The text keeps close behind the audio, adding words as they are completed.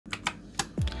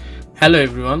Hello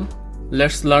everyone,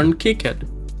 let's learn KiCad.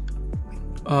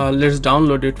 Let's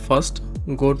download it first.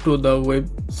 Go to the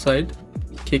website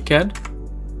KiCad,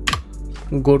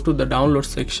 go to the download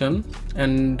section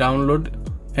and download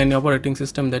any operating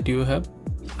system that you have.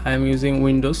 I am using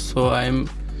Windows, so I am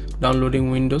downloading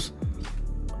Windows.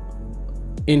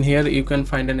 In here you can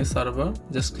find any server,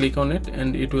 just click on it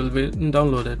and it will be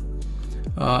downloaded.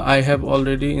 I have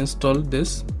already installed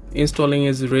this. Installing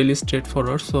is really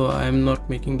straightforward, so I am not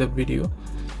making the video.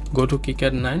 Go to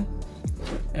KiCad 9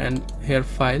 and here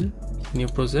file, new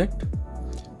project,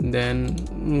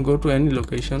 then go to any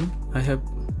location. I have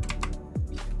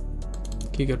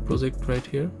KiCad project right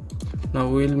here. Now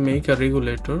we will make a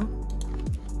regulator,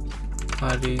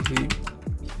 REG,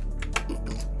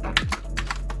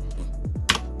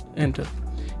 enter.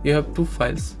 You have two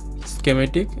files,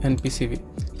 schematic and PCB.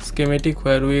 Schematic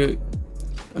where we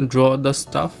draw the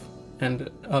stuff, and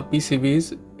PCB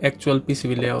is actual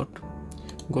PCB layout.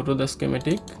 Go to the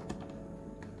schematic.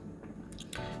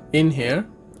 In here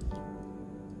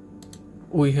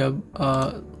we have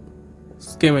a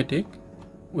schematic.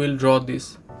 We'll draw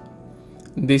this.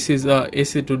 This is a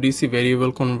AC to DC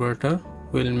variable converter.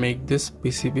 We'll make this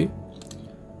PCB.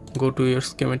 Go to your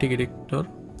schematic editor,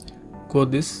 go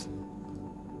this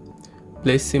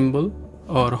place symbol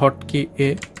or hotkey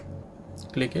A,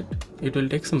 click it. It will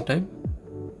take some time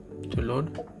to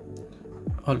load.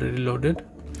 Already loaded.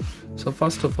 So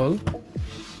first of all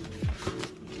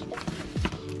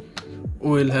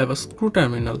we'll have a screw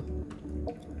terminal.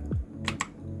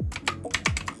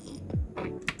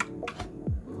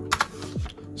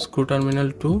 Screw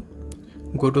terminal 2.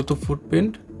 Go to the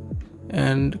footprint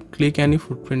and click any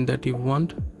footprint that you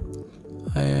want.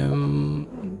 I am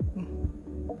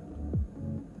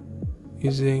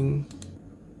using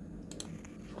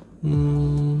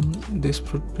this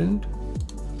footprint.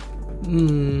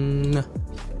 No.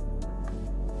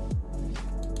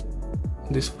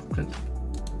 This footprint.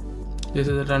 This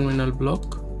is a terminal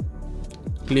block.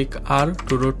 Click R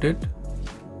to rotate,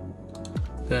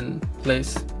 then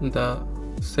place the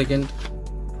second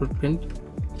footprint,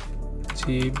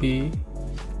 GB.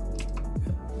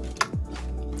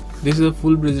 This is a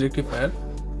full bridge rectifier.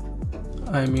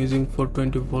 I am using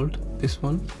 420 volt, this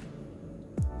one.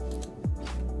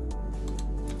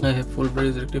 I have full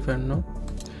bridge rectifier now.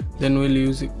 Then we'll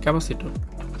use a capacitor.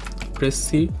 Press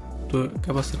C to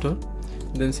capacitor,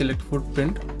 then select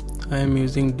footprint. I am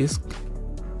using disc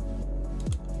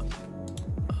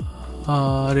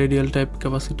radial type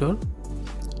capacitor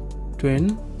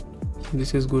 10.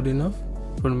 This is good enough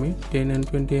for me, 10 and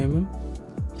 20 mm.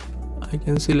 I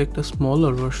can select a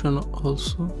smaller version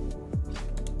also,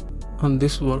 and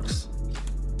this works.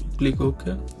 Click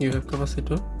OK. You have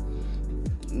capacitor.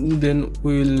 Then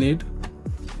we will need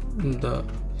the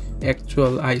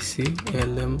actual IC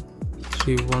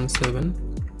LM317.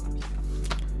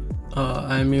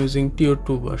 I am using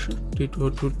TO2 version,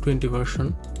 T220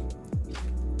 version.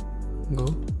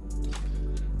 Go.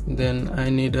 Then I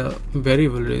need a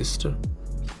variable resistor.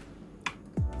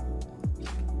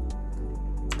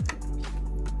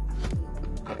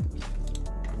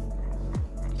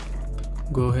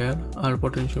 Go here, R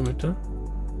potentiometer.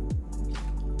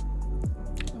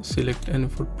 Select any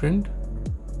footprint.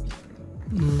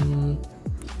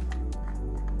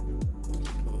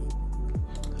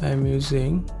 I am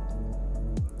using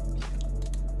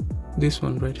this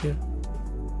one right here.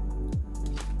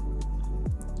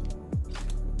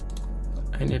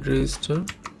 I need resistor.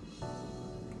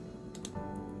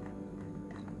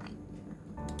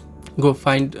 Go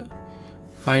find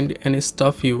any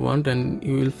stuff you want and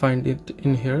you will find it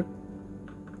in here.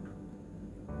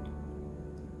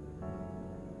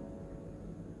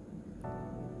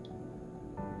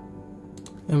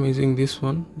 I'm using this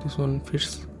one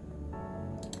fits.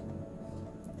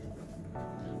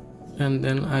 And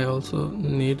then I also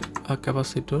need a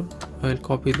capacitor. I'll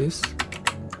copy this,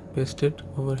 paste it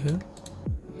over here,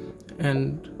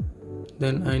 and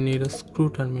then I need a screw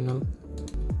terminal.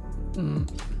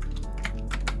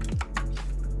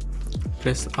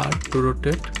 Press R to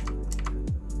rotate.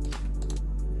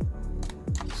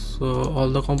 So all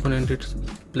the component is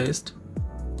placed.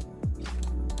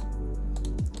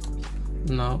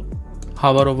 Now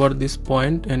hover over this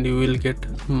point and you will get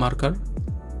marker.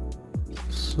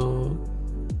 So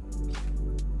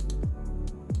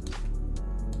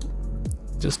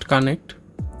just connect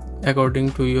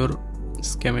according to your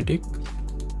schematic.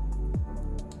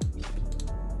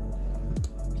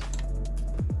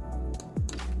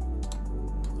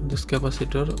 This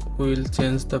capacitor we will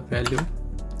change the value.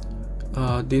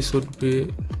 This would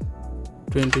be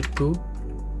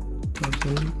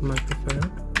 22,000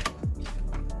 microfarad.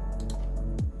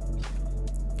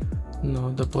 Now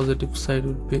the positive side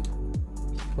would be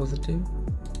positive.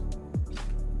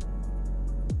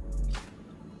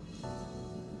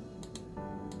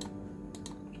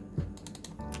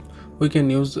 We can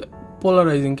use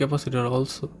polarizing capacitor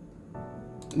also.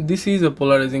 This is a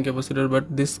polarizing capacitor,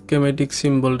 but this schematic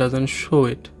symbol doesn't show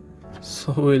it,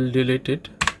 so we'll delete it.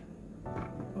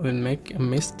 We'll make a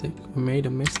mistake. We made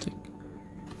a mistake.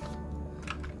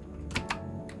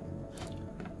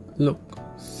 Look,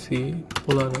 see,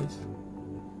 polarize.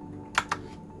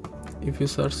 If you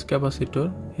search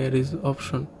capacitor, here is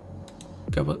option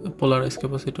polarize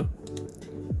capacitor.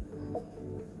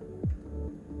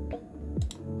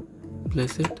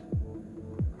 Place it,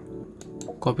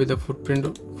 copy the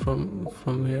footprint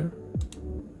from here,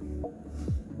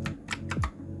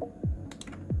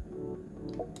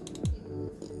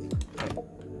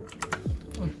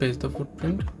 paste the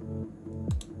footprint.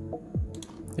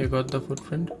 You got the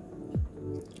footprint.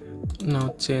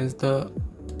 Now change the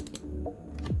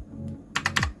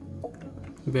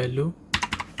value.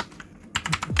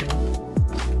 Okay.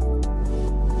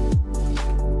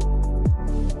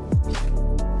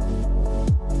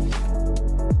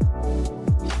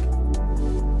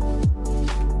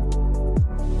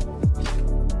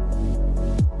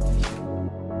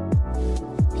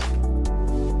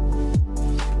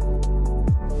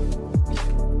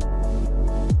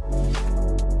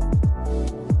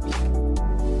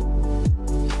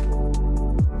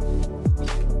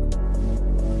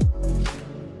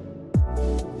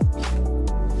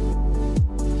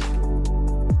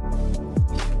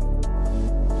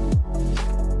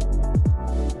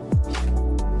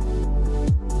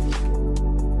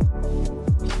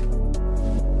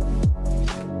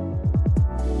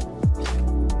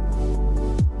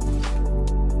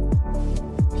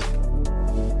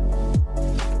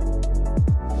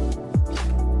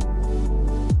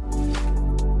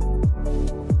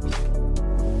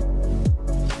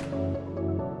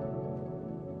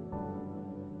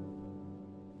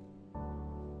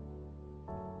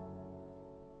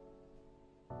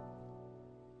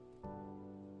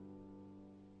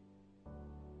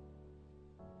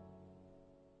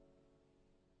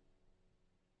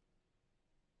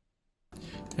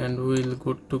 And we'll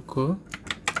go to go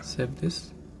save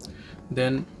this,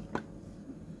 then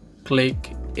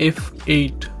click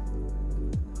F8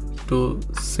 to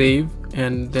save,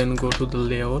 and then go to the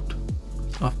layout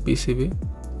of PCB.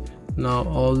 Now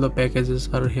all the packages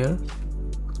are here.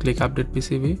 Click update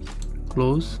PCB,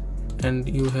 close, and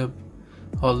you have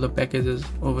all the packages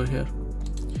over here.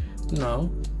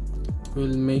 Now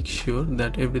we'll make sure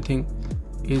that everything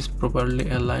is properly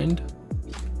aligned.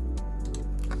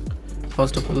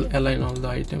 First of all, align all the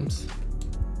items.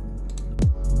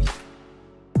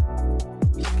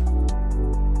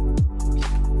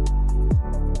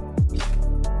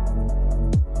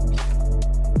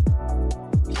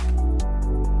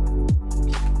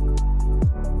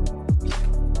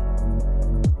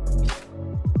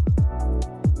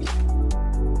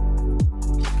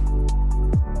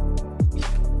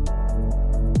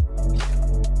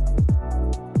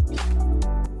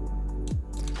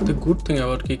 The good thing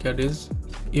about KiCad is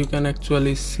you can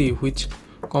actually see which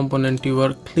component you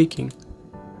are clicking,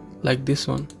 like this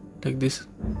one, like this.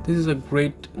 This is a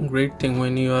great thing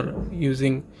when you are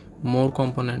using more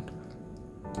component.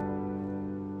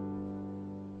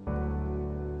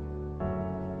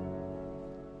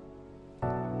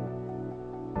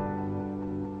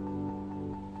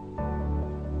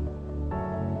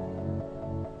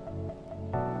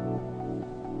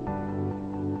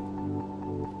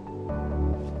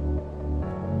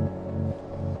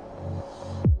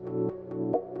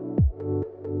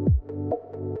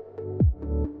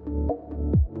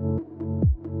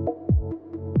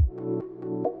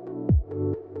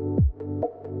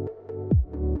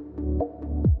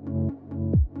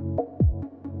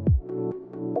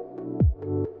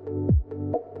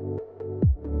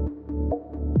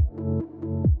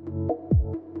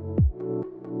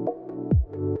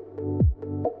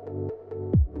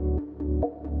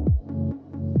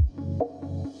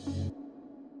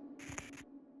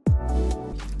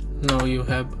 Now you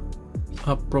have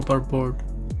a proper board.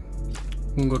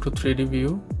 You can go to 3D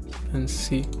view and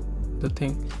see the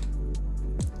thing.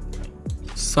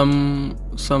 Some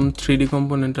 3D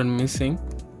component are missing.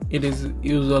 It is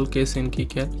usual case in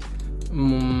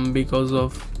KiCad because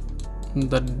of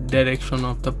the direction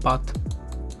of the path.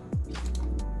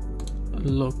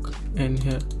 Look in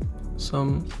here,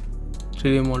 some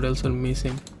 3D models are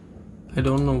missing. I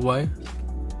don't know why.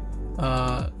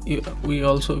 We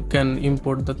also can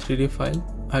import the 3D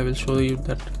file. I will show you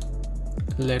that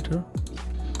later.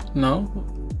 Now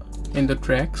in the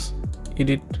tracks,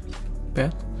 edit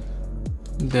path,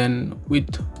 Then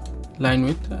width, line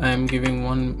width, I am giving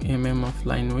 1 mm of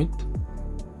line width.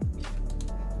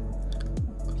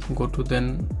 Go to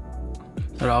then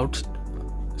route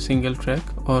single track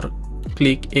or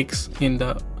click X in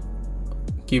the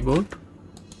keyboard.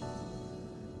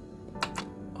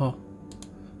 Oh,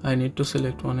 I need to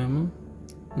select 1 mm.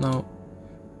 Now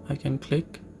I can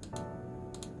click.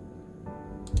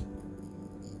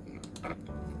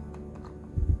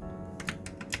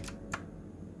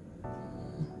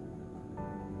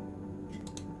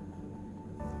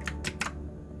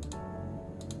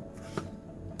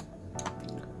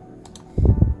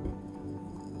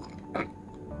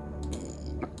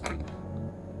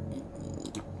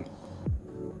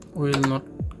 Will not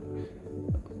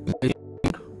play.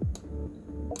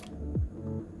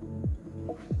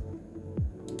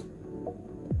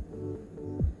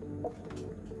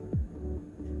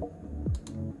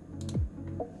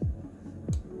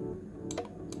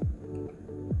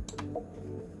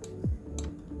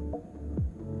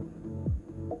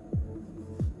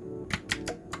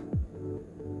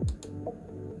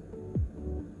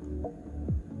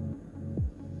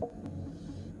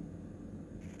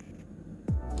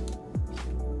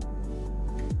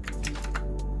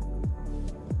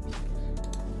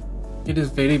 It is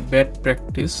very bad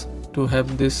practice to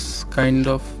have this kind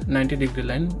of 90-degree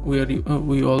line.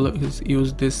 We always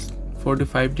use this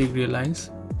 45-degree lines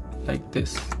like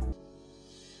this.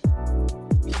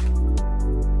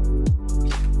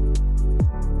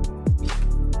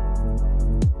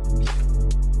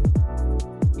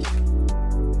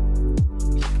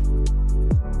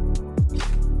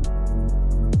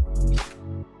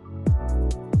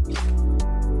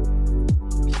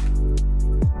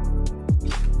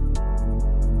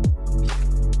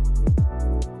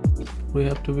 We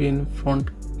have to be in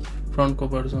front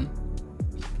cover zone.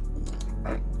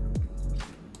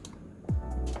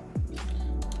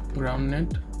 Ground net,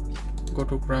 go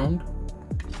to ground,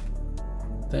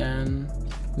 then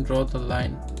draw the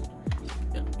line.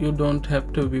 You don't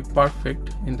have to be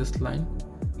perfect in this line.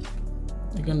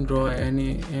 You can draw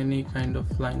any kind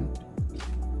of line,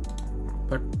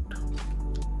 but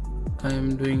I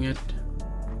am doing it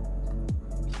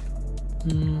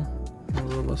more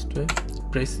robust way.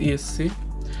 Press ESC,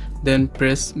 then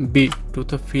press B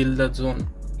to fill the zone.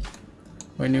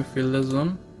 When you fill the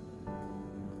zone,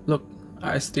 look,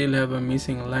 I still have a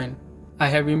missing line. I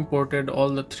have imported all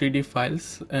the 3D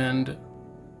files and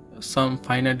some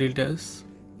finer details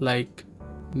like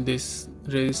this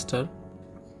register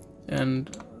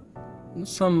and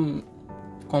some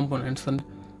components, and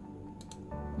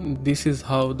this is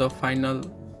how the final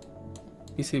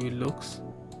PCB looks.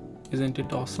 Isn't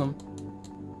it awesome?